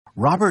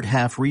Robert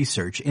Half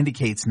research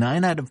indicates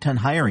 9 out of 10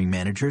 hiring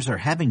managers are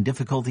having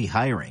difficulty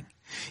hiring.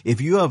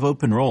 If you have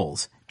open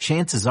roles,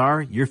 chances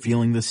are you're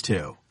feeling this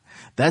too.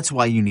 That's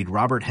why you need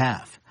Robert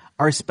Half.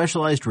 Our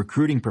specialized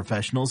recruiting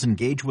professionals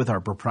engage with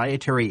our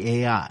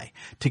proprietary AI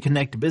to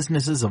connect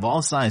businesses of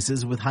all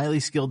sizes with highly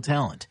skilled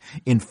talent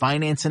in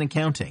finance and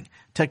accounting,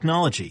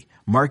 technology,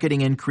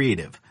 marketing and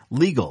creative,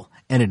 legal,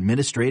 and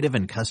administrative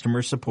and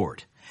customer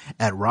support.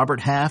 At Robert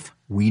Half,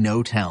 we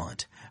know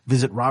talent.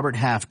 Visit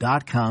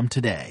roberthalf.com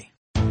today.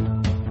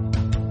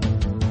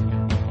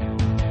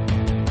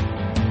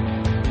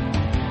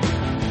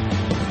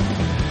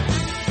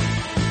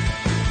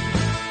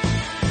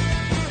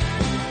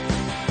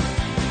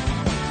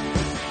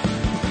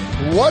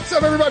 What's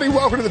up, everybody?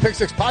 Welcome to the Pick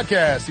Six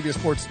Podcast, CBS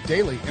Sports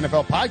Daily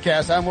NFL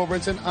Podcast. I'm Will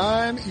Brinson.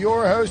 I'm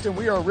your host, and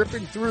we are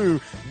ripping through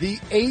the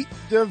 8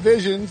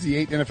 divisions, the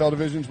 8 NFL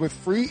divisions, with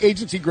free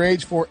agency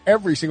grades for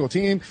every single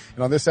team.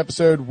 And on this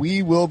episode,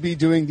 we will be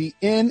doing the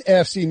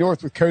NFC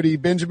North with Cody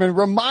Benjamin.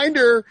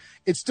 Reminder,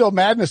 it's still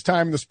madness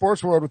time in the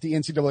sports world with the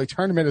NCAA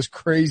tournament as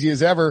crazy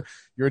as ever.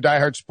 You're a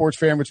diehard sports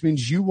fan, which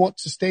means you want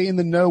to stay in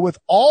the know with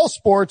all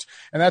sports,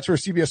 and that's where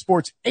CBS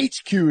Sports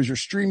HQ is your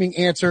streaming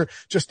answer.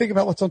 Just think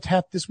about what's on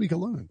tap this week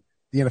alone.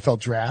 The NFL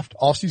draft,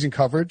 off-season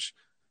coverage,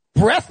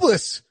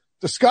 breathless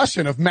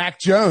discussion of Mac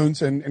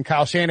Jones and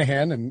Kyle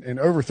Shanahan and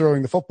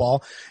overthrowing the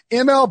football,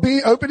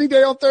 MLB opening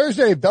day on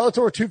Thursday,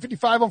 Bellator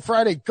 255 on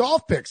Friday,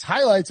 golf picks,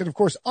 highlights, and of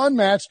course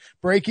unmatched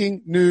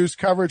breaking news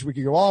coverage. We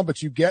could go on,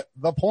 but you get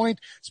the point.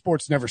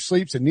 Sports never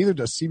sleeps, and neither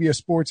does CBS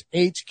Sports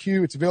HQ.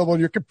 It's available on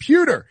your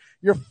computer,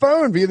 your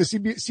phone via the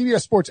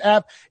CBS Sports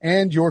app,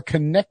 and your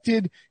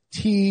connected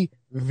TV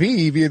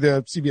via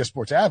the CBS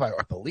Sports app. I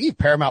believe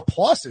Paramount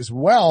Plus as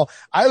well.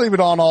 I leave it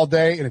on all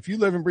day, and if you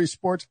live and breathe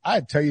sports,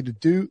 I'd tell you to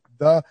do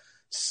the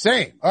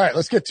same. All right,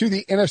 let's get to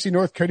the NFC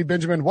North. Cody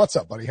Benjamin, what's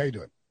up, buddy? How you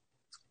doing?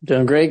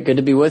 Doing great. Good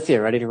to be with you.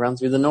 Ready to run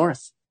through the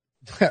North.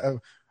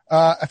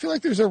 I feel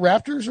like there's a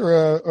Raptors or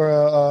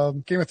a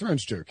Game of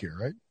Thrones joke here,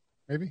 right?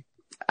 Maybe.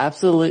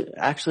 Absolutely.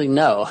 Actually,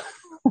 no.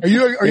 Are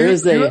you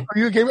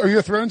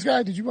a Thrones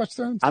guy? Did you watch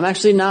Thrones? I'm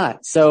actually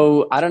not.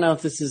 So I don't know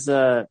if this is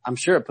I'm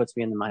sure it puts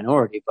me in the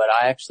minority, but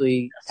I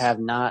actually have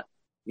not,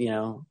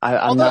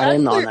 I'm not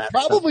in on that. It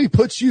probably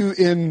puts you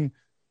in,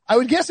 I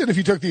would guess that if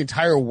you took the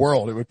entire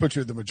world, it would put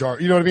you in the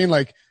majority. You know what I mean?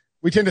 Like,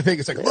 we tend to think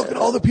it's like, look at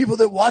all the people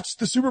that watch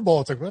the Super Bowl.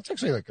 It's like, well, that's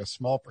actually like a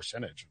small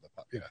percentage of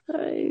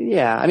the,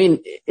 yeah. I mean,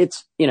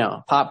 it's,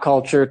 pop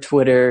culture,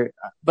 Twitter,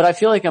 but I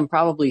feel like I'm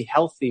probably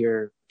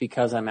healthier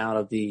because I'm out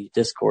of the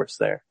discourse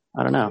there.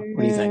 I don't know.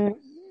 What do you think?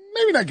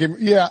 Maybe not Game.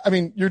 Yeah. I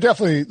mean, you're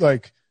definitely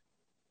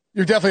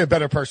a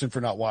better person for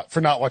not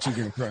watching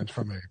Game of Thrones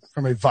from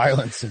a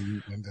violence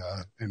and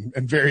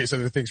various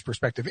other things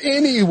perspective.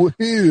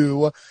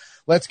 Anywho,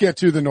 let's get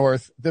to the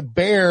North. The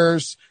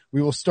Bears,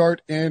 we will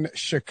start in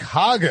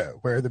Chicago,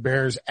 where the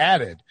Bears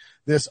added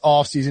this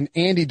offseason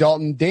Andy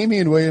Dalton,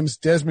 Damian Williams,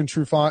 Desmond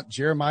Trufant,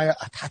 Jeremiah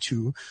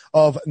Attaochu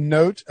of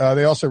note.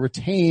 They also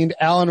retained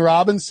Allen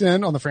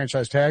Robinson on the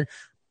franchise tag.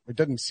 It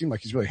doesn't seem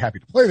like he's really happy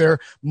to play there.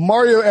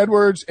 Mario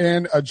Edwards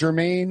and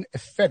Jermaine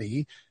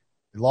Fetty.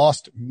 They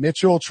lost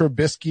Mitchell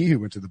Trubisky, who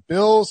went to the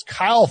Bills,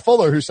 Kyle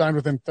Fuller, who signed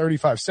within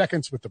 35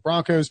 seconds with the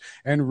Broncos,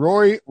 and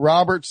Roy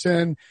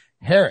Robertson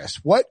Harris.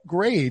 What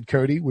grade,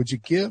 Cody, would you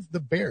give the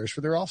Bears for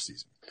their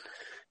offseason?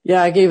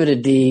 Yeah, I gave it a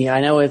D.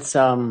 I know it's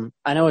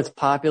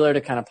popular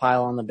to kind of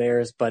pile on the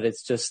Bears, but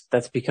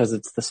that's because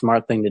it's the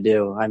smart thing to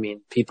do. I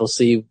mean, people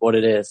see what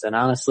it is. And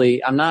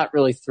honestly, I'm not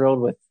really thrilled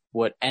with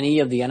what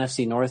any of the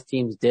NFC North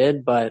teams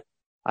did, but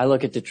I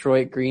look at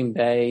Detroit, Green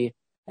Bay,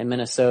 and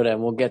Minnesota,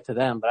 and we'll get to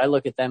them, but I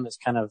look at them as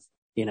kind of,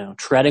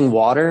 treading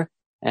water,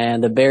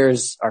 and the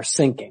Bears are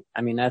sinking.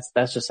 I mean, that's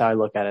just how I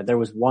look at it. There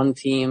was one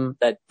team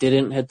that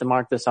didn't hit the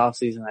mark this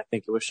offseason. I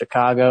think it was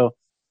Chicago.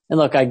 And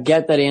look, I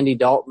get that Andy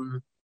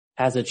Dalton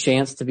has a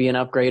chance to be an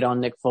upgrade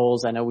on Nick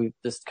Foles. I know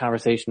this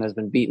conversation has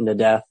been beaten to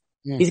death.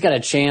 Yeah. He's got a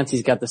chance.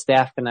 He's got the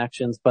staff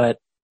connections, but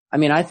I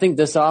mean, I think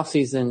this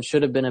offseason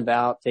should have been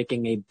about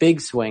taking a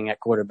big swing at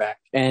quarterback.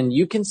 And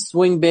you can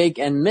swing big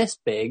and miss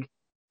big,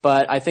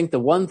 but I think the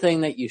one thing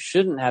that you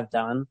shouldn't have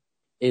done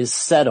is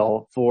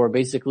settle for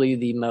basically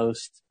the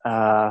most,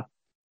 I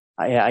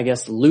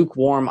guess,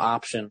 lukewarm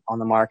option on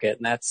the market.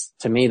 And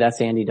to me,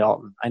 that's Andy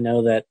Dalton. I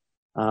know that,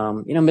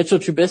 Mitchell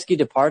Trubisky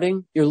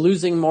departing, you're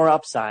losing more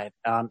upside,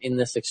 in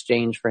this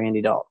exchange for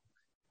Andy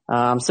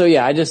Dalton. So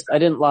yeah, I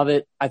didn't love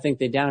it. I think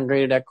they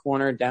downgraded at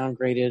corner,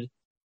 downgraded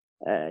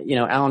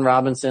Allen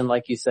Robinson,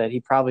 like you said, he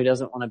probably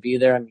doesn't want to be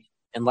there. I mean,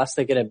 unless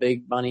they get a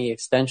big money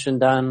extension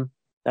done,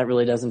 that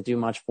really doesn't do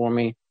much for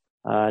me.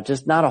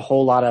 Just not a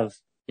whole lot of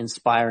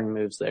inspiring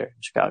moves there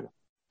in Chicago.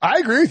 I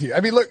agree with you. I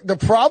mean, look, the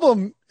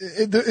problem,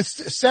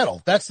 it's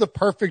settled. That's the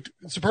perfect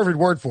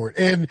word for it.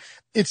 And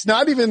it's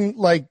not even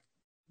like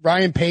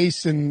Ryan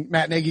Pace and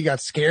Matt Nagy got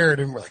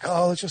scared and were like,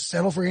 oh, let's just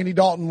settle for Andy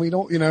Dalton. We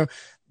don't,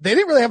 they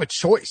didn't really have a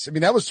choice. I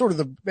mean, that was sort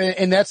of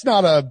and that's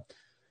not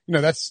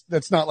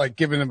that's not like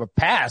giving them a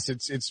pass.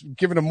 It's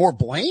giving them more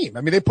blame.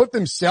 I mean, they put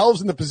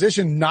themselves in the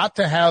position not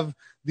to have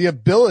the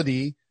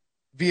ability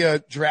via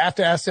draft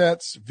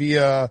assets,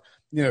 via,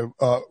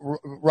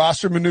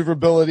 roster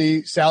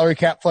maneuverability, salary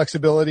cap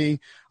flexibility,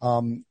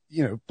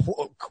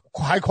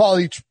 high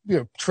quality,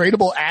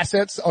 tradable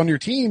assets on your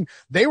team.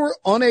 They were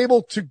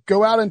unable to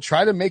go out and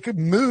try to make a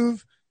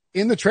move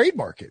in the trade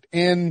market.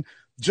 And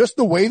just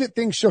the way that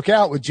things shook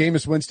out with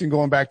Jameis Winston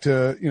going back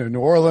to, New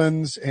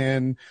Orleans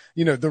and,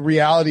 the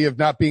reality of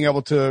not being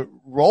able to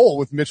roll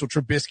with Mitchell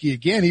Trubisky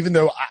again, even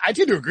though I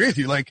tend to agree with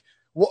you. Like,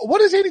 what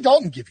does Andy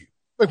Dalton give you?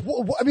 Like,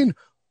 I mean,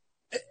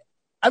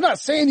 I'm not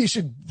saying you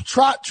should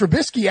trot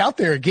Trubisky out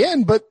there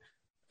again, but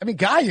I mean,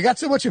 guy, you got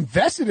so much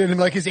invested in him.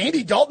 Like, is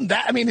Andy Dalton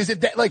that? I mean, is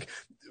it that, like,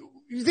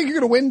 you think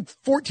you're going to win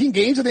 14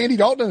 games with Andy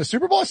Dalton in the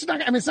Super Bowl? It's not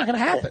going to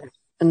happen.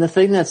 And the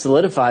thing that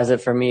solidifies it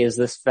for me is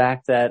this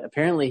fact that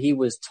apparently he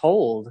was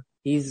told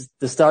he's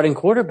the starting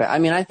quarterback. I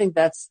mean, I think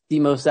that's the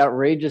most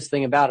outrageous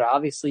thing about it.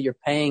 Obviously, you're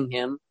paying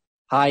him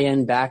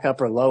high-end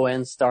backup or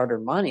low-end starter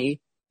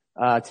money,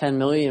 $10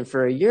 million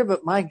for a year.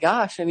 But my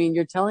gosh, I mean,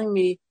 you're telling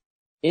me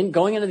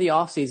going into the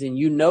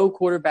offseason,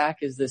 quarterback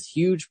is this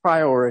huge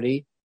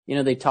priority.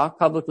 They talk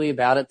publicly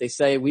about it. They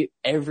say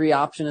every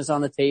option is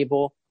on the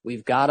table.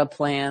 We've got a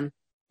plan.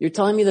 You're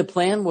telling me the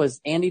plan was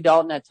Andy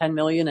Dalton at $10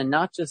 million, and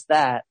not just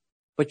that,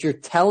 but you're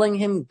telling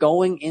him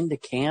going into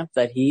camp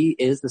that he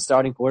is the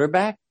starting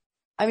quarterback?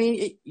 I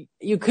mean,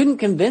 you couldn't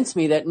convince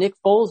me that Nick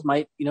Foles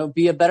might,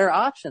 be a better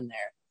option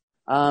there.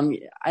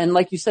 And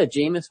like you said,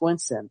 Jameis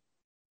Winston,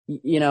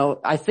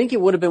 I think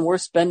it would have been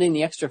worth spending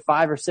the extra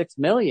 $5 or $6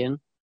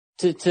 million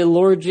to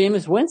lure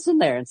Jameis Winston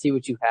there and see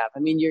what you have. I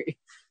mean,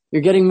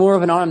 you're getting more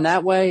of an arm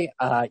that way.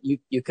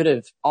 You could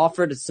have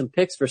offered some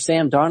picks for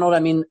Sam Darnold. I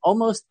mean,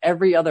 almost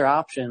every other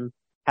option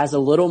has a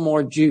little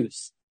more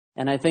juice.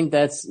 And I think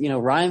that's,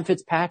 Ryan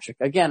Fitzpatrick.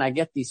 Again, I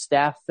get these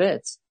staff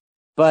fits,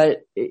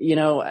 but,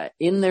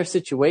 in their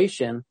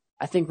situation,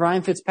 I think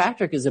Ryan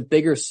Fitzpatrick is a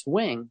bigger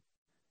swing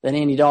than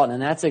Andy Dalton.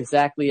 And that's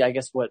exactly, I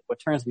guess, what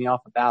turns me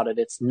off about it.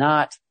 It's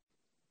not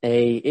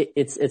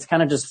it's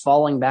kind of just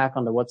falling back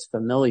onto what's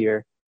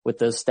familiar with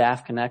those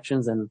staff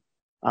connections. And,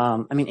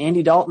 I mean,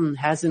 Andy Dalton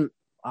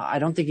I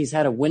don't think he's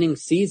had a winning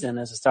season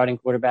as a starting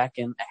quarterback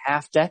in a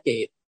half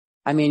decade.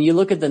 I mean, you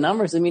look at the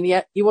numbers. I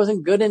mean, he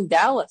wasn't good in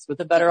Dallas with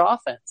a better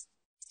offense.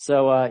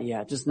 So,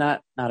 just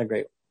not a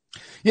great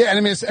one. Yeah.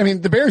 And I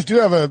mean, the Bears do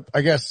have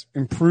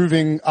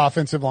improving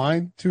offensive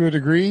line to a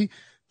degree,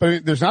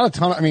 but there's not a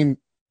ton. I mean,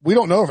 we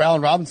don't know if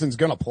Allen Robinson's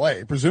going to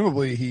play.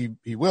 Presumably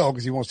he will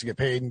because he wants to get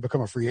paid and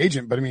become a free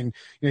agent. But I mean,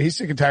 he's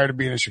sick and tired of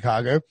being in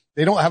Chicago.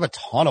 They don't have a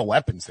ton of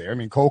weapons there. I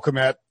mean, Cole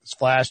Kmet has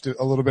flashed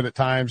a little bit at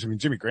times. I mean,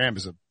 Jimmy Graham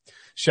is a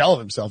shell of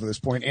himself at this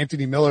point.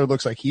 Anthony Miller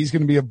looks like he's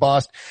going to be a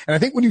bust. And I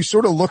think when you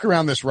sort of look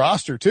around this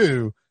roster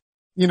too,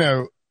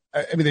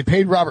 I mean, they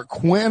paid Robert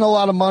Quinn a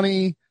lot of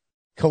money.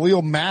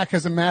 Khalil Mack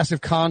has a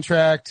massive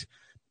contract.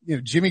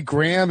 Jimmy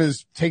Graham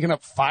is taking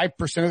up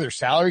 5% of their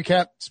salary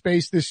cap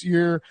space this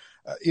year.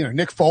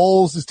 Nick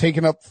Foles is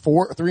taking up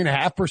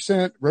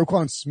 3.5%.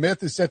 Roquan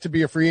Smith is set to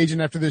be a free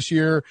agent after this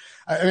year.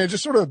 I mean,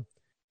 just sort of,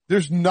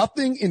 there's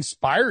nothing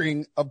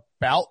inspiring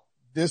about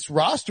this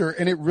roster.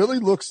 And it really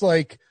looks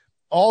like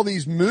all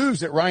these moves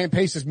that Ryan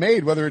Pace has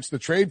made, whether it's the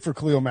trade for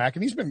Khalil Mack,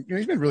 and he's been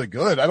really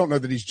good. I don't know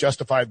that he's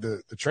justified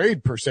the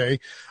trade per se.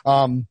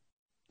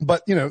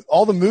 But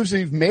all the moves that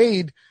he's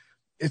made,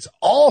 it's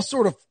all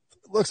sort of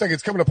looks like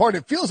it's coming apart.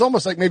 It feels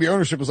almost like maybe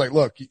ownership was like,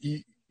 look,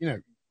 you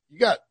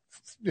got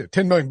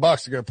 $10 million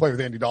to go play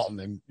with Andy Dalton,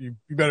 and you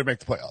better make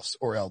the playoffs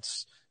or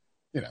else,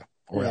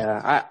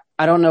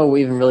 I don't know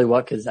even really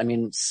what, cause I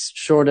mean,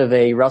 short of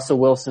a Russell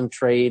Wilson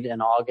trade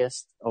in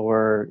August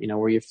or,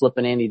 where you're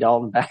flipping Andy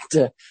Dalton back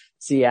to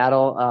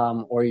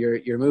Seattle, or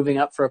you're moving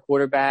up for a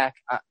quarterback,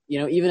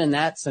 even in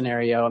that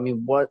scenario, I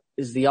mean, what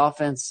is the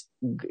offense?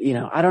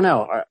 I don't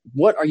know.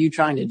 What are you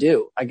trying to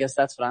do? I guess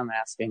that's what I'm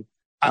asking.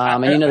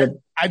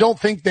 I don't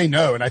think they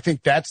know. And I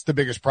think that's the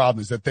biggest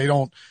problem is that they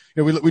don't,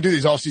 we do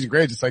these off-season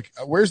grades. It's like,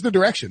 where's the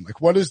direction?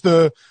 Like, what is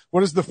the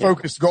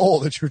focused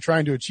goal that you're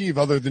trying to achieve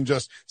other than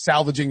just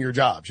salvaging your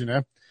jobs,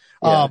 Yeah.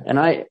 And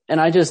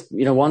I just,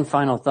 one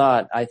final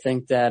thought. I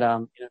think that,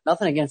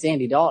 nothing against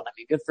Andy Dalton. I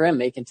mean, good for him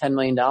making $10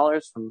 million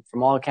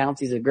from all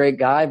accounts. He's a great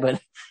guy,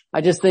 but I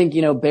just think,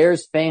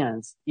 Bears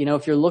fans,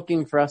 if you're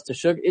looking for us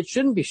to it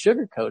shouldn't be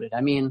sugarcoated.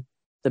 I mean,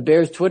 the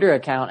Bears Twitter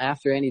account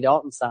after Andy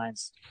Dalton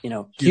signs,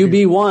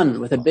 QB1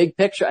 with a big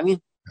picture. I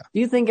mean, do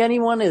you think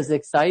anyone is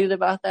excited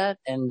about that?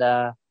 And,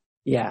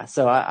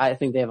 so I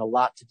think they have a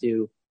lot to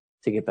do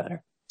to get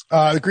better.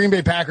 The Green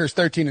Bay Packers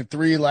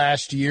 13-3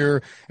 last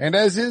year. And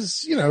as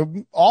is,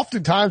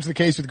 oftentimes the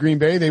case with Green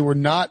Bay, they were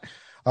not,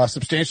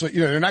 substantially,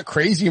 they're not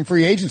crazy in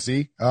free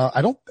agency.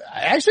 I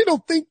actually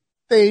don't think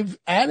they've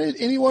added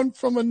anyone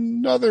from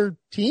another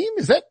team.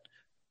 Is that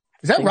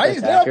right?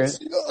 Is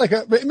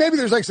that maybe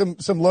there's like some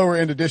lower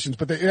end additions,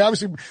 but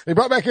they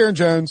brought back Aaron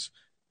Jones,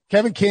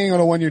 Kevin King on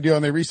a 1-year deal,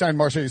 and they re-signed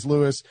Marcedes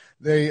Lewis.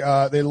 They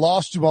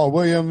lost Jamal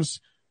Williams,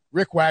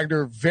 Rick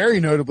Wagner, very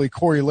notably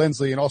Corey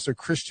Linsley, and also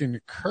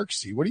Christian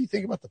Kirksey. What do you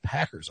think about the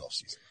Packers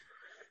offseason?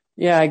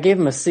 Yeah, I gave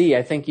them a C.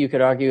 I think you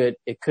could argue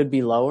it could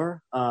be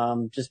lower,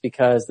 just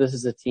because this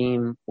is a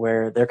team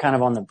where they're kind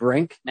of on the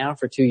brink now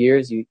for 2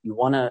 years. You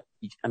want to,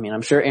 I mean,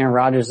 I'm sure Aaron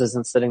Rodgers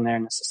isn't sitting there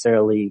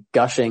necessarily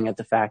gushing at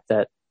the fact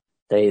that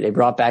they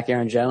brought back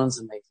Aaron Jones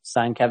and they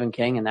signed Kevin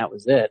King and that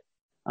was it.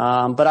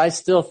 But I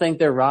still think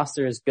their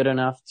roster is good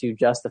enough to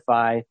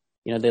justify,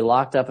 they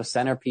locked up a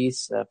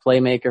centerpiece, a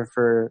playmaker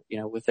for,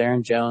 with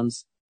Aaron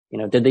Jones.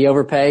 Did they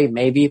overpay?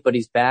 Maybe, but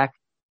he's back.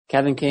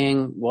 Kevin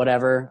King,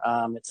 whatever.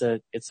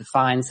 It's a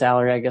fine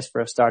salary, I guess,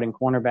 for a starting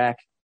cornerback.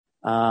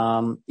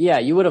 Yeah,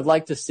 you would have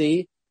liked to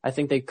see. I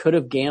think they could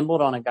have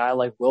gambled on a guy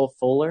like Will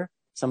Fuller,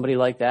 somebody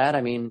like that.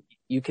 I mean,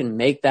 you can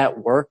make that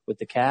work with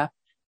the cap.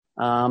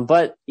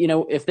 But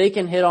if they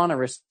can hit on a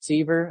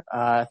receiver,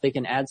 if they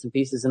can add some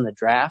pieces in the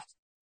draft,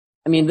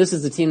 I mean, this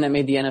is the team that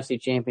made the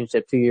NFC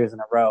Championship 2 years in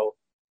a row.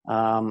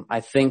 I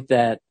think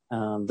that,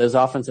 those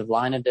offensive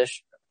line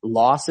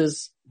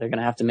losses, they're going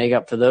to have to make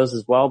up for those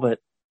as well. But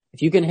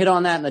if you can hit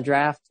on that in the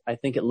draft, I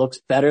think it looks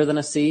better than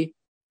a C.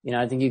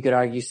 I think you could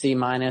argue C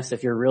minus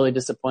if you're really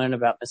disappointed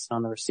about missing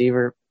on the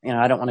receiver.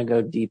 I don't want to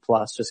go D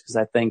plus just because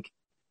I think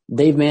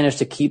they've managed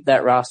to keep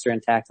that roster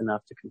intact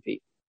enough to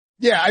compete.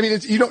 Yeah. I mean,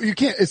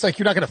 it's like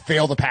you're not going to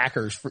fail the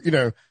Packers for,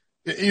 you're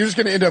just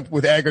going to end up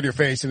with egg on your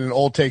face in an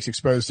old takes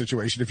exposed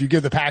situation. If you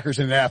give the Packers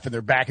an F and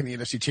they're back in the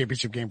NFC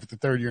Championship game for the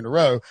third year in a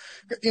row,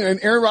 and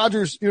Aaron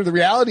Rodgers, the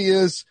reality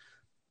is,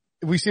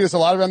 we see this a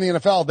lot around the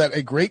NFL that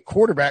a great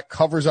quarterback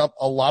covers up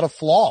a lot of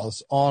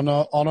flaws on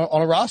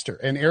a roster.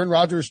 And Aaron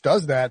Rodgers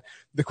does that.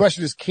 The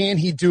question is, can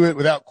he do it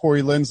without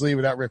Corey Linsley,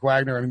 without Rick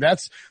Wagner? I mean,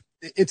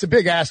 it's a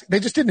big ask. They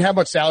just didn't have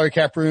much salary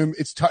cap room.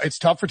 It's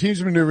tough for teams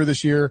to maneuver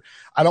this year.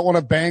 I don't want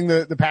to bang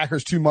the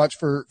Packers too much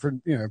for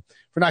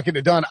not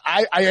getting it done.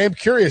 I am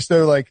curious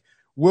though, like,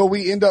 will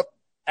we end up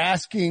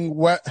asking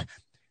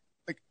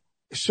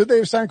should they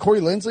have signed Corey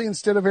Linsley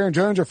instead of Aaron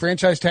Jones or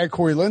franchise tag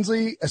Corey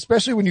Linsley,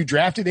 especially when you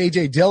drafted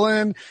A.J.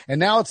 Dillon?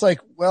 And now it's like,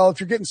 well, if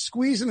you're getting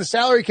squeezed in the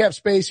salary cap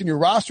space and your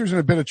roster's in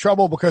a bit of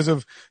trouble because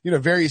of,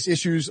 various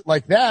issues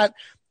like that,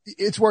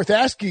 it's worth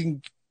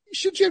asking,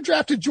 should you have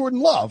drafted Jordan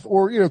Love?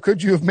 Or,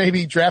 could you have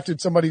maybe drafted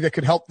somebody that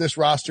could help this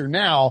roster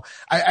now?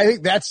 I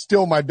think that's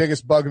still my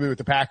biggest bugaboo with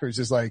the Packers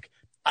is like,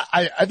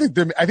 I think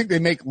they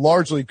make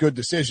largely good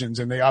decisions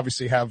and they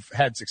obviously have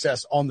had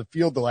success on the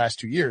field the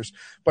last 2 years,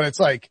 but it's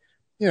like,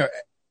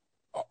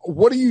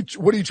 what are you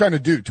trying to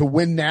do to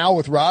win now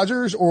with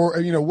Rodgers or,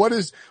 what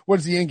is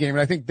the end game? And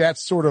I think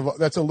that's a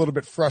little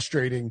bit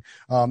frustrating.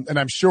 And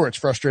I'm sure it's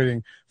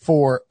frustrating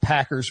for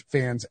Packers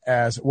fans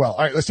as well.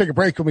 All right, let's take a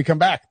break. When we come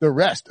back, the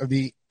rest of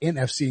the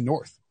NFC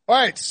North. All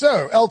right.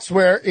 So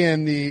elsewhere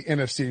in the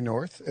NFC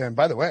North, and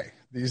by the way,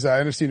 these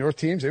NFC North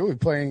teams, they will be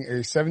playing a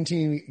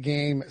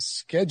 17-game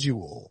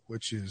schedule,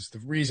 which is the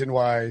reason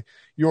why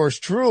yours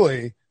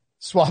truly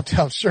swapped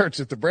out shirts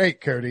at the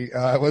break, Cody.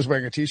 I was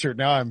wearing a t-shirt.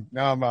 Now I'm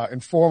in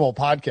formal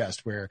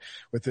podcast wear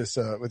with this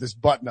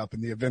button up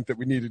in the event that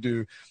we need to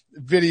do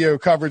video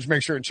coverage.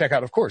 Make sure and check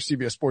out, of course,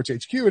 CBS Sports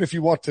HQ. And if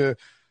you want to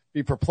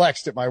be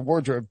perplexed at my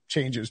wardrobe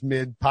changes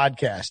mid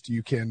podcast,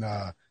 you can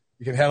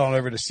head on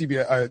over to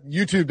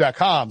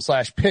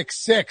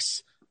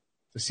youtube.com/pick6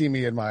 to see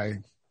me in my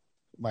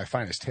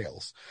finest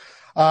tales.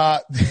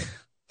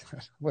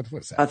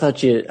 What's that? I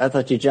thought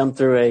you jumped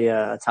through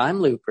a time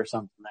loop or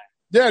something there.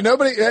 Yeah,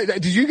 nobody,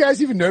 did you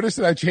guys even notice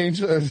that I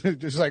changed?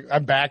 Just like,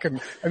 I'm back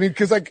and, I mean,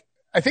 cause like,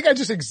 I think I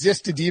just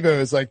exist to Devo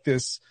as like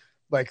this,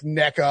 like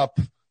neck up,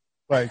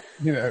 like,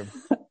 like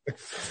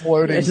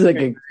floating. It's like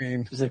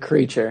it's a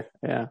creature.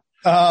 Yeah.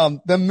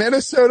 The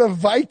Minnesota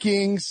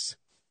Vikings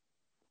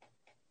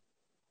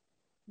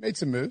made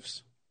some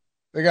moves.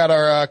 They got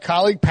our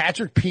colleague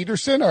Patrick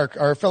Peterson,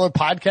 our fellow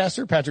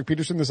podcaster Patrick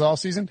Peterson this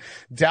offseason.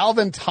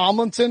 Dalvin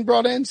Tomlinson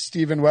brought in,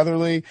 Stephen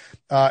Weatherly,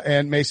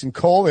 and Mason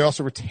Cole. They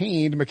also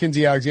retained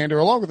Mackenzie Alexander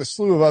along with a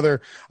slew of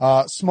other,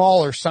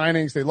 smaller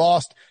signings. They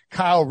lost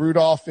Kyle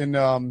Rudolph in,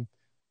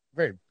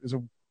 it was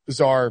a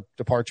bizarre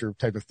departure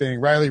type of thing.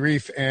 Riley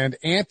Reif and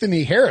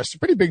Anthony Harris,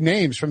 pretty big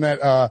names from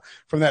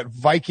that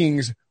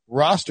Vikings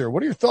roster.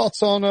 What are your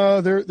thoughts on,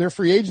 their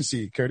free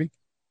agency, Cody?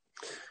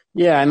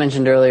 Yeah, I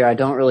mentioned earlier, I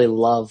don't really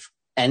love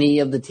any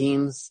of the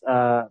teams,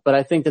 but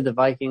I think that the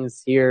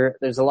Vikings here,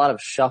 there's a lot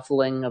of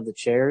shuffling of the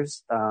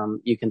chairs.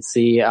 You can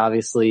see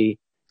obviously,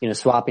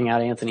 swapping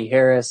out Anthony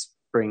Harris,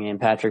 bringing in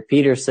Patrick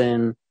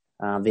Peterson.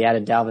 They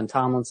added Dalvin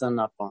Tomlinson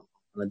up on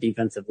the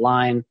defensive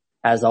line.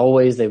 As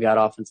always, they've got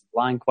offensive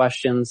line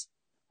questions.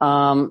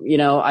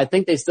 I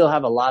think they still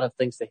have a lot of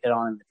things to hit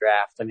on in the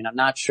draft. I mean, I'm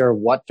not sure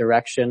what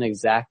direction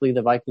exactly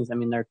the Vikings,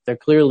 they're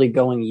clearly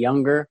going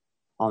younger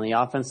on the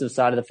offensive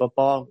side of the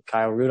football.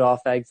 Kyle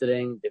Rudolph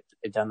exiting. They've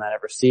done that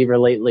at receiver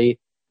lately.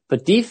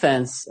 But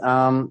defense,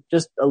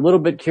 just a little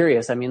bit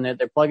curious.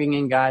 They're plugging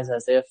in guys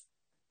as if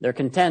they're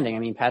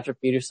contending. Patrick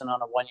Peterson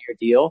on a 1-year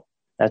deal.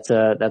 That's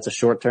a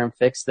short-term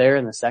fix there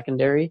in the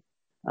secondary.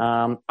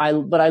 But I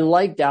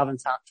like Dalvin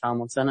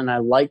Tomlinson and I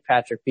like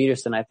Patrick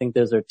Peterson. I think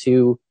those are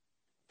two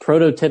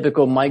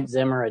prototypical Mike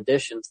Zimmer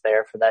additions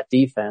there for that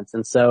defense.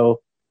 And so,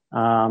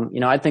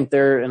 I think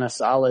they're in a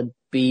solid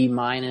B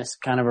minus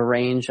kind of a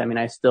range. I mean,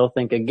 I still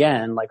think,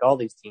 again, like all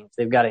these teams,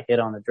 they've got to hit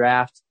on the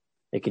draft.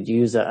 They could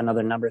use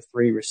another number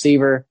 3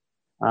 receiver.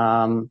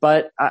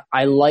 But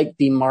I like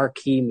the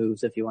marquee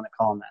moves, if you want to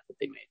call them that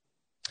they made.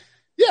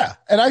 Yeah.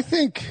 And I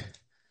think,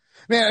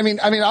 man,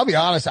 I mean, I'll be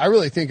honest. I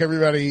really think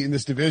everybody in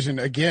this division,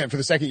 again, for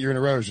the second year in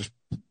a row, is just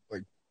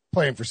like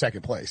playing for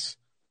second place.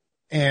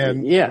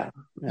 And,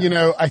 you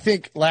know, I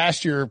think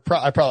last year,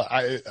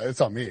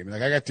 it's on me. I mean,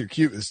 like, I got too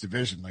cute with this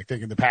division, like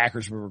thinking the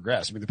Packers would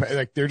regress. I mean,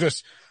 they're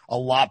just a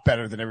lot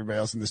better than everybody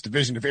else in this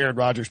division. If Aaron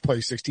Rodgers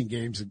plays 16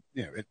 games,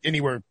 you know,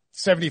 anywhere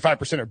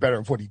 75% or better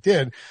of what he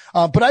did.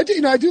 But I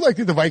do like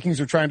that the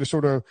Vikings are trying to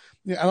sort of,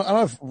 I don't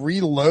know if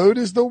reload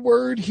is the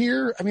word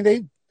here. I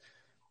mean,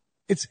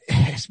 it's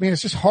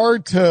just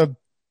hard to,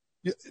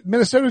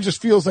 Minnesota just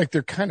feels like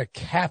they're kind of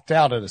capped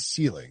out at a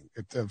ceiling.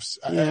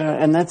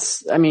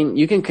 And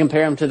you can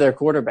compare them to their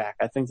quarterback.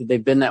 I think that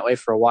they've been that way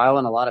for a while,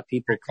 and a lot of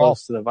people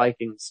close to the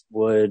Vikings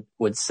would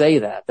say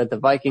that the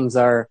Vikings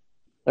they're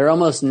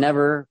almost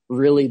never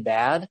really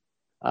bad,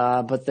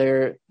 but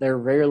they're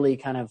rarely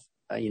kind of,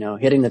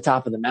 hitting the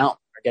top of the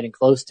mountain or getting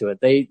close to it.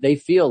 They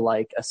feel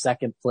like a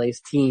second place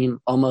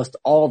team almost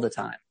all the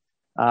time.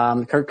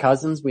 Kirk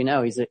Cousins, we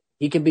know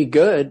he can be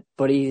good,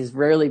 but he's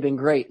rarely been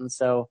great. And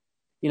so,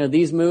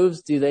 these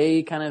moves, do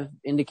they kind of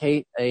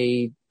indicate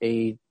a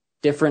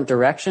different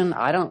direction?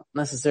 I don't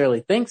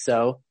necessarily think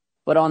so,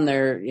 but on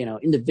their,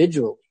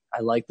 individually,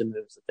 I like the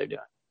moves that they're doing.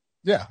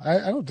 Yeah,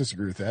 I don't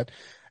disagree with that.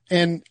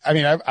 And I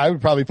mean, I would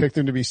probably pick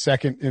them to be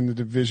second in the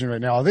division right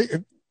now. They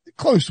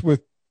close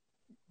with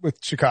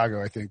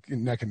Chicago, I think,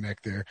 neck and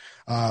neck there.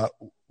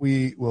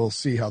 We will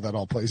see how that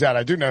all plays out.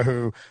 I do know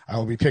who I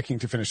will be picking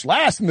to finish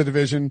last in the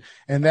division,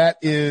 and that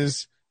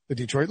is the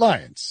Detroit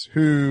Lions,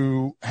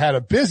 who had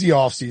a busy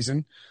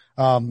offseason.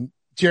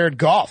 Jared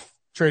Goff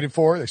traded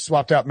for. They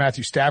swapped out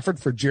Matthew Stafford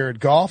for Jared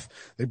Goff.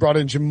 They brought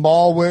in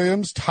Jamal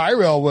Williams,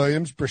 Tyrell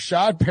Williams,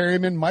 Brashad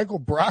Perryman, Michael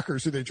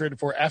Brockers, who they traded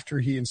for after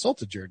he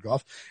insulted Jared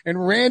Goff,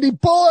 and Randy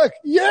Bullock.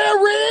 Yeah,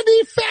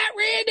 Randy, fat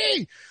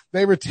Randy.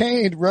 They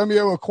retained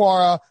Romeo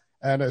Okwara.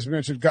 And as we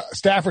mentioned,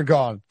 Stafford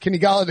gone, Kenny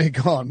Golladay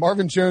gone,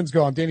 Marvin Jones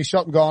gone, Danny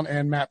Shelton gone,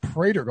 and Matt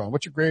Prater gone.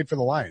 What's your grade for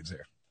the Lions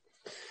there?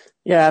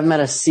 Yeah, I'm at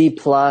a C+.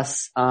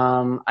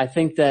 I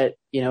think that,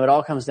 it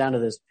all comes down to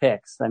those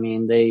picks. I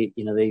mean, they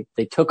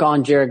took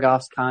on Jared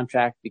Goff's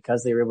contract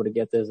because they were able to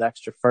get those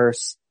extra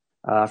firsts,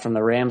 from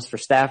the Rams for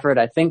Stafford.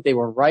 I think they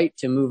were right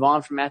to move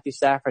on from Matthew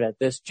Stafford at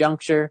this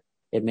juncture.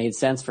 It made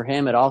sense for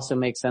him. It also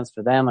makes sense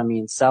for them. I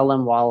mean, sell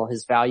him while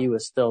his value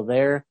is still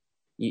there.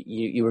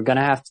 You were going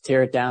to have to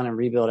tear it down and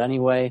rebuild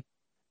anyway.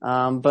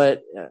 And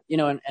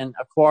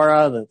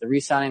Okwara, the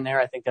re-signing there,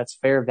 I think that's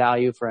fair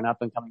value for an up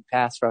and coming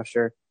pass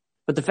rusher.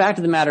 But the fact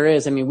of the matter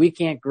is, I mean, we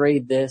can't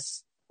grade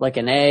this like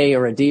an A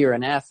or a D or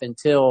an F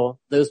until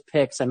those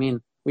picks. I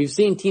mean, we've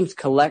seen teams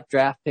collect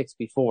draft picks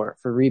before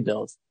for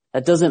rebuilds.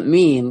 That doesn't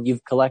mean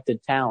you've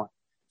collected talent.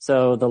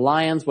 So the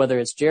Lions, whether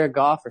it's Jared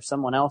Goff or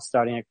someone else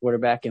starting at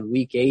quarterback in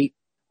week 8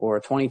 or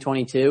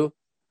 2022,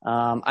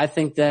 I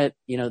think that,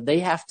 they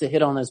have to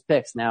hit on those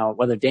picks. Now,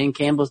 whether Dan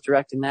Campbell's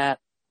directing that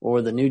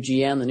or the new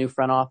GM, the new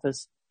front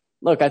office.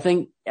 Look, I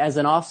think as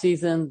an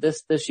offseason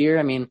this year,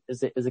 I mean,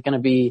 is it going to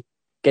be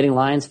getting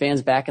Lions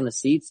fans back in the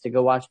seats to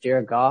go watch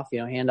Jared Goff,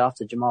 hand off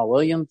to Jamal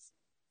Williams?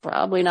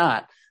 Probably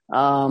not.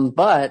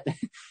 But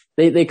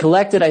they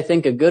collected, I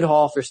think, a good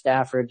haul for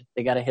Stafford.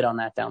 They got to hit on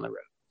that down the road.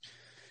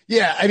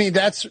 Yeah, I mean,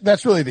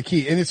 that's really the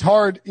key. And it's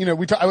hard, I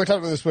would talk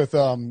about this with,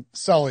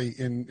 Sully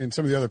in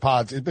some of the other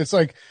pods. It's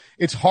like,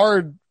 it's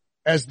hard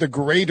as the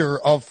grader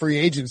of free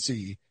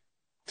agency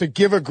to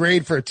give a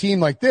grade for a team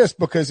like this,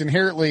 because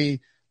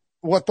inherently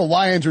what the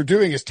Lions are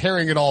doing is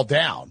tearing it all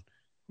down.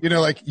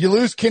 Like you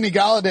lose Kenny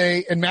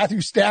Golladay and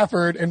Matthew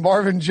Stafford and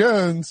Marvin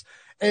Jones,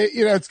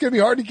 it's going to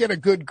be hard to get a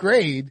good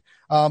grade.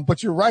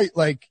 But you're right.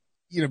 Like,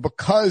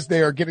 because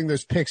they are getting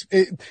those picks,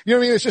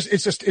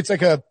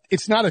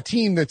 it's not a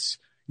team that's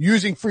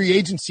using free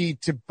agency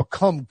to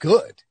become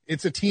good.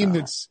 It's a team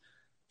that's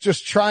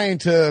just trying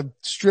to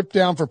strip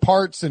down for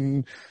parts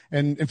and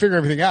figure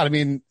everything out. I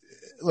mean,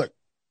 look,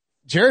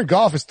 Jared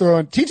Goff is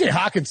throwing, TJ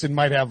Hawkinson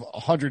might have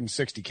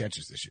 160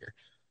 catches this year.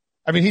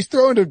 I mean, he's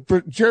throwing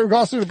to Jared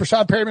Goff, to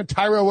Brashad Perryman,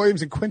 Tyrell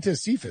Williams, and Quintez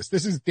Cephas.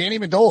 This is Danny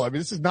Mendola. I mean,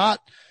 this is not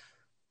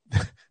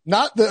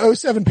the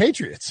 07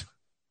 Patriots.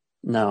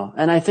 No.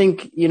 And I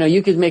think,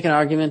 you could make an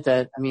argument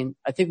that,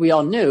 I think we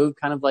all knew,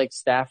 kind of like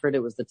Stafford,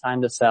 it was the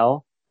time to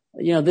sell.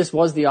 This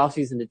was the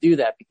offseason to do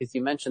that, because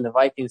you mentioned the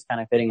Vikings kind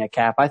of hitting a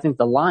cap. I think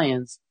the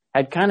Lions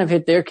had kind of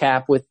hit their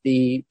cap with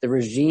the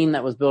regime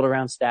that was built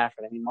around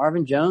Stafford. I mean,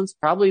 Marvin Jones,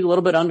 probably a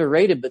little bit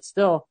underrated, but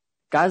still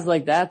guys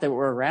like that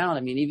were around.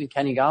 I mean, even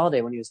Kenny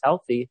Golladay, when he was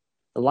healthy,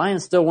 the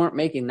Lions still weren't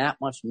making that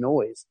much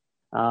noise.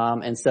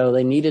 And so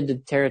they needed to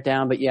tear it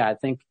down. But yeah, I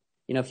think,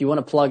 if you want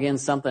to plug in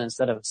something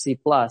instead of C+,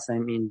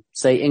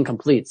 say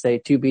incomplete, say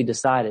to be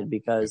decided,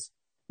 because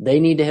they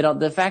need to hit on.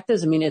 The fact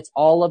is, it's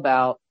all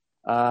about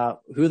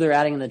who they're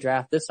adding in the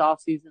draft this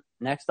offseason,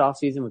 next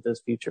offseason with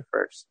those future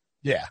firsts.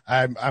 Yeah,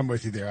 I'm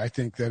with you there. I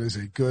think that is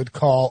a good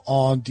call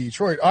on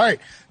Detroit. All right,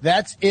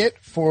 that's it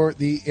for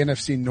the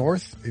NFC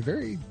North. A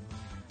very,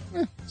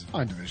 it's a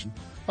fine division.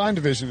 Fine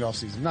division all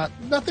season.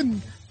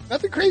 Nothing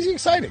crazy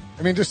exciting.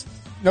 I mean, just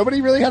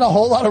nobody really had a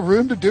whole lot of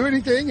room to do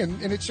anything,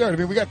 and it showed. I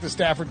mean, we got the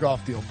Stafford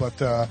Goff deal,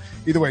 but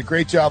either way,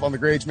 great job on the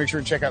grades. Make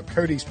sure to check out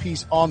Cody's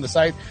piece on the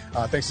site.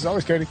 Thanks as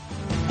always, Cody.